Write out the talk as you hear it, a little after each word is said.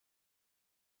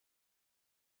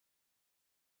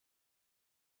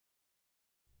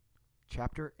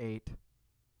Chapter 8,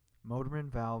 Motorman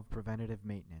Valve Preventative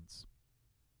Maintenance.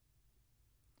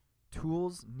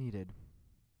 Tools needed.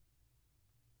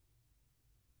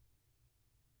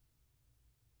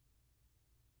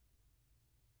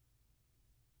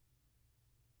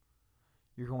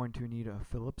 You're going to need a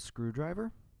Phillips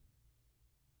screwdriver,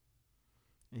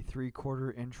 a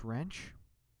 3/4 inch wrench,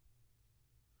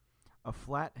 a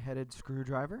flat-headed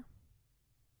screwdriver,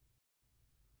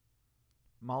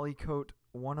 Molykote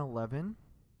 111,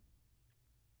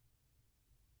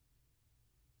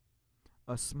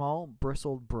 a small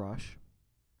bristled brush,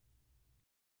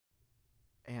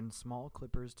 and small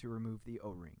clippers to remove the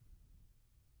O-ring.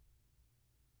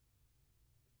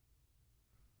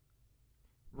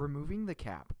 Removing the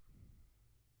cap.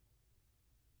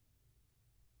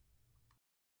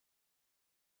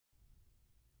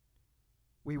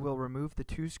 We will remove the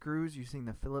 2 screws using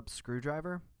the Phillips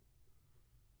screwdriver.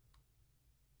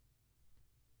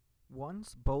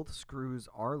 Once both screws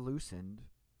are loosened,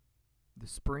 the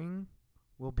spring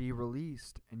will be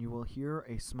released and you will hear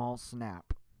a small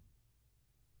snap.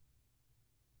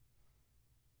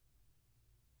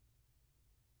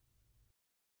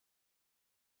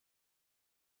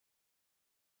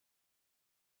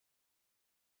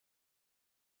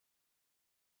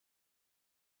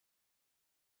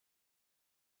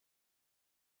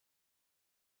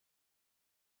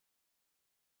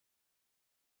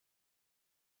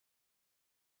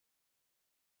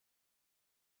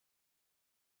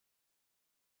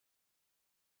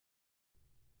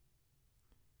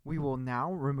 We will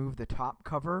now remove the top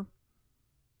cover,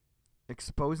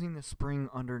 exposing the spring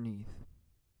underneath.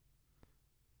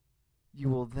 You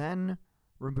will then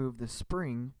remove the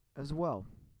spring as well.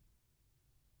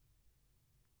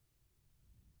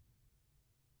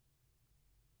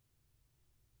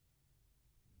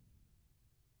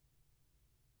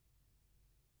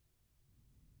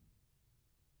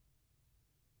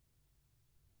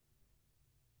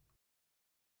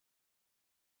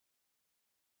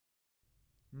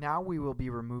 Now we will be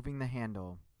removing the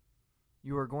handle.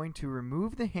 You are going to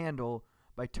remove the handle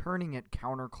by turning it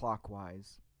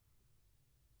counterclockwise.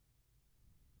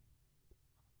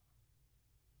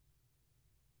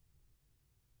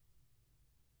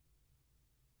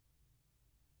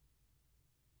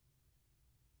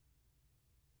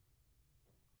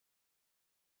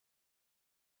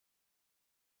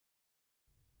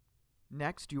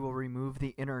 Next, you will remove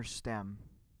the inner stem.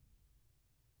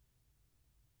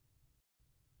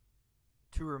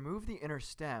 To remove the inner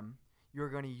stem, you're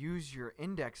going to use your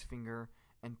index finger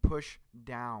and push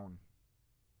down.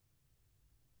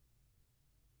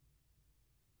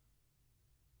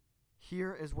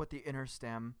 Here is what the inner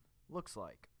stem looks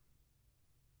like.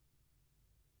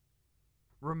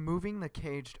 Removing the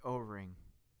caged O-ring.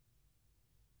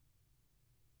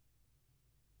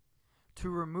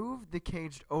 To remove the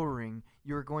caged O-ring,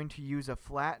 you're going to use a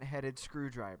flat-headed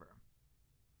screwdriver.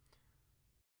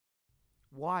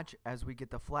 Watch as we get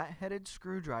the flat-headed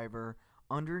screwdriver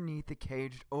underneath the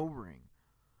caged O-ring.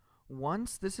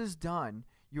 Once this is done,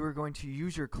 you are going to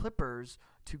use your clippers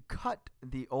to cut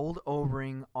the old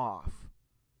O-ring off.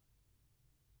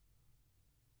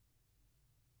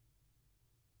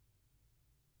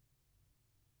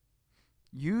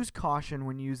 Use caution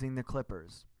when using the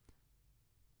clippers.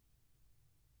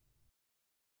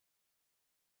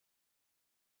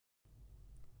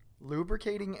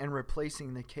 Lubricating and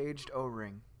replacing the caged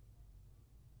O-ring.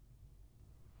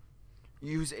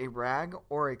 Use a rag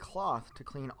or a cloth to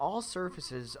clean all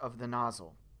surfaces of the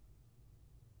nozzle.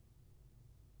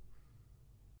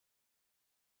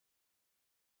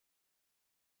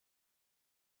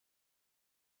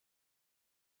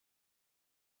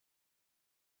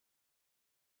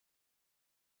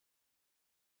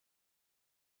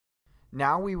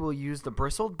 Now we will use the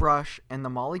bristled brush and the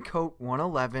Molykote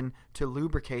 111 to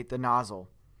lubricate the nozzle.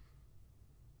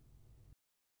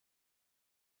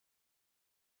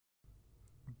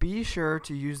 Be sure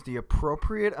to use the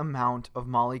appropriate amount of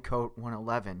Molykote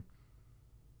 111.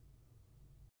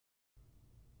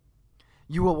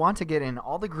 You will want to get in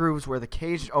all the grooves where the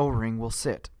caged O-ring will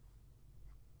sit.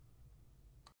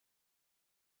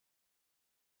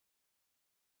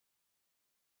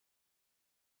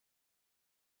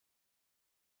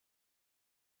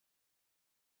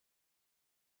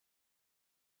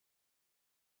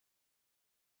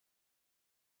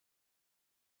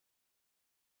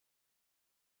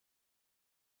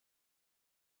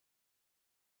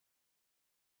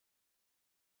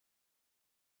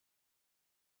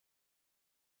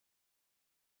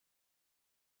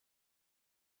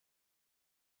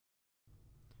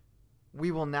 We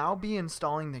will now be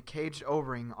installing the caged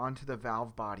O-ring onto the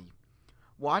valve body.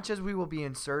 Watch as we will be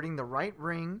inserting the right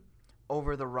ring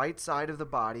over the right side of the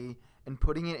body and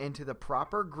putting it into the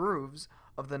proper grooves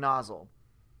of the nozzle.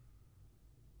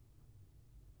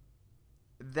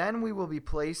 Then we will be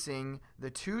placing the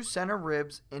 2 center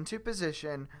ribs into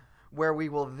position, where we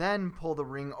will then pull the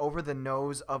ring over the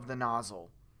nose of the nozzle.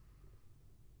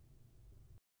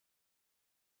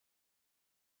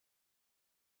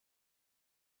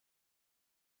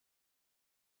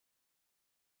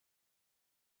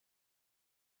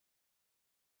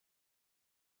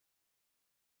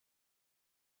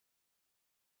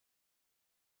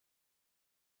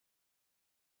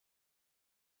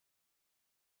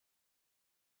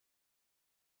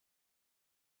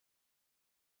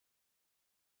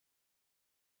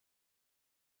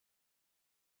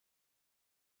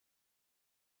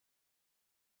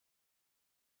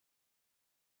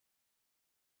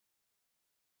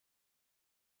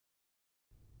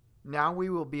 Now we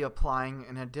will be applying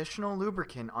an additional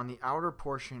lubricant on the outer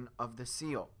portion of the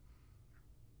seal.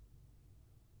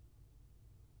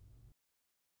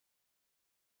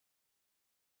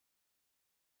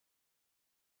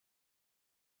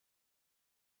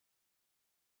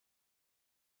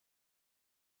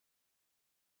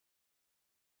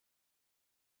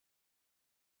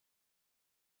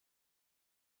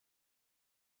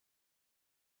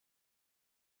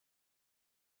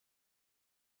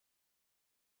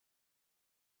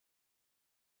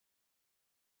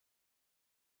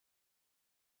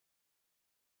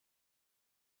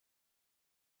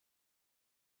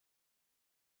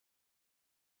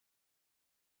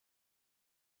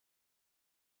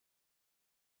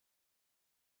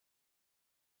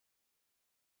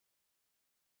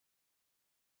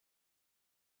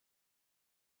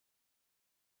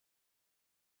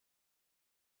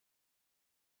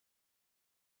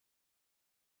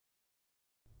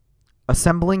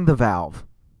 Assembling the valve.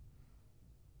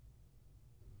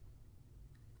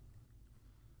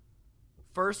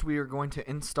 First, we are going to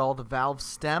install the valve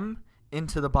stem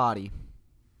into the body.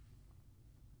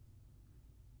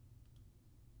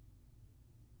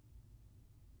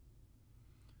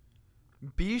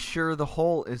 Be sure the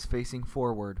hole is facing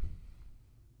forward.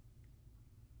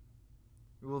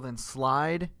 We will then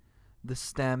slide the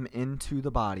stem into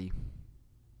the body.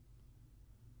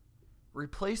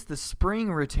 Replace the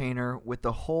spring retainer with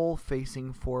the hole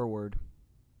facing forward.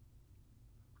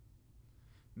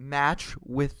 Match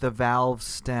with the valve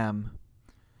stem.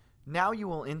 Now you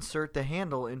will insert the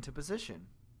handle into position.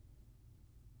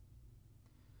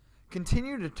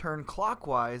 Continue to turn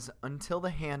clockwise until the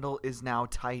handle is now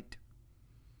tight.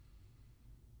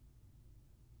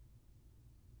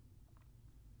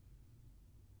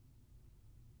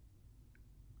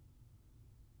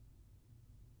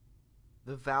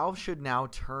 The valve should now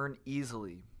turn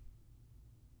easily.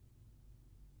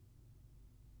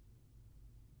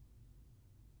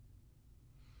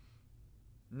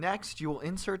 Next, you will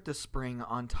insert the spring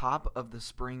on top of the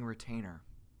spring retainer.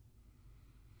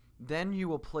 Then you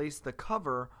will place the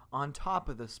cover on top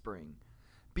of the spring.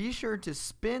 Be sure to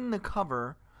spin the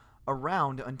cover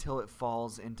around until it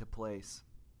falls into place.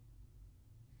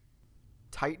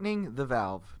 Tightening the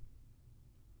valve.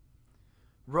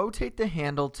 Rotate the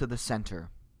handle to the center.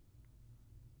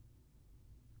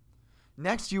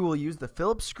 Next, you will use the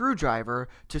Phillips screwdriver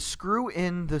to screw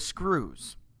in the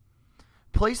screws.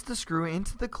 Place the screw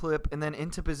into the clip and then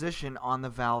into position on the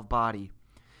valve body.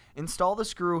 Install the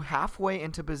screw halfway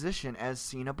into position as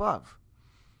seen above.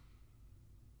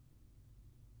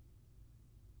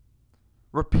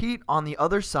 Repeat on the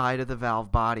other side of the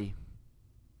valve body.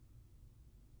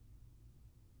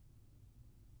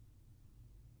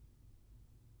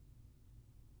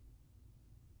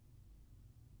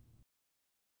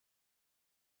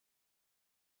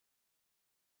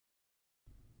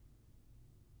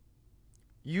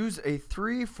 Use a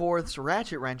 3/4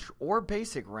 ratchet wrench or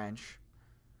basic wrench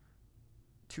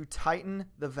to tighten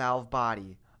the valve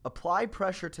body. Apply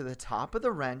pressure to the top of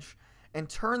the wrench and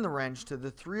turn the wrench to the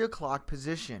 3 o'clock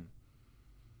position.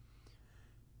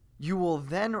 You will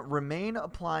then remain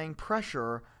applying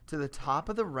pressure to the top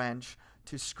of the wrench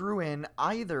to screw in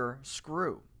either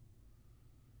screw.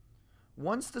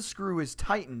 Once the screw is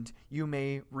tightened, you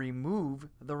may remove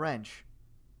the wrench.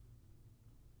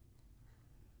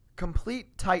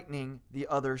 Complete tightening the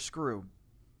other screw.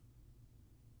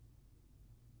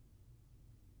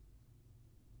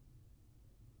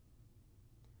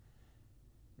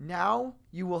 Now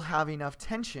you will have enough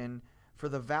tension for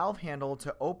the valve handle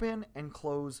to open and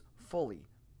close fully.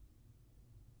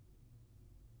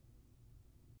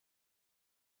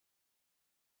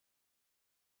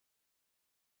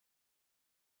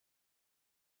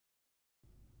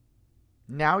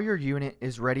 Now your unit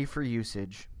is ready for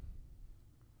usage.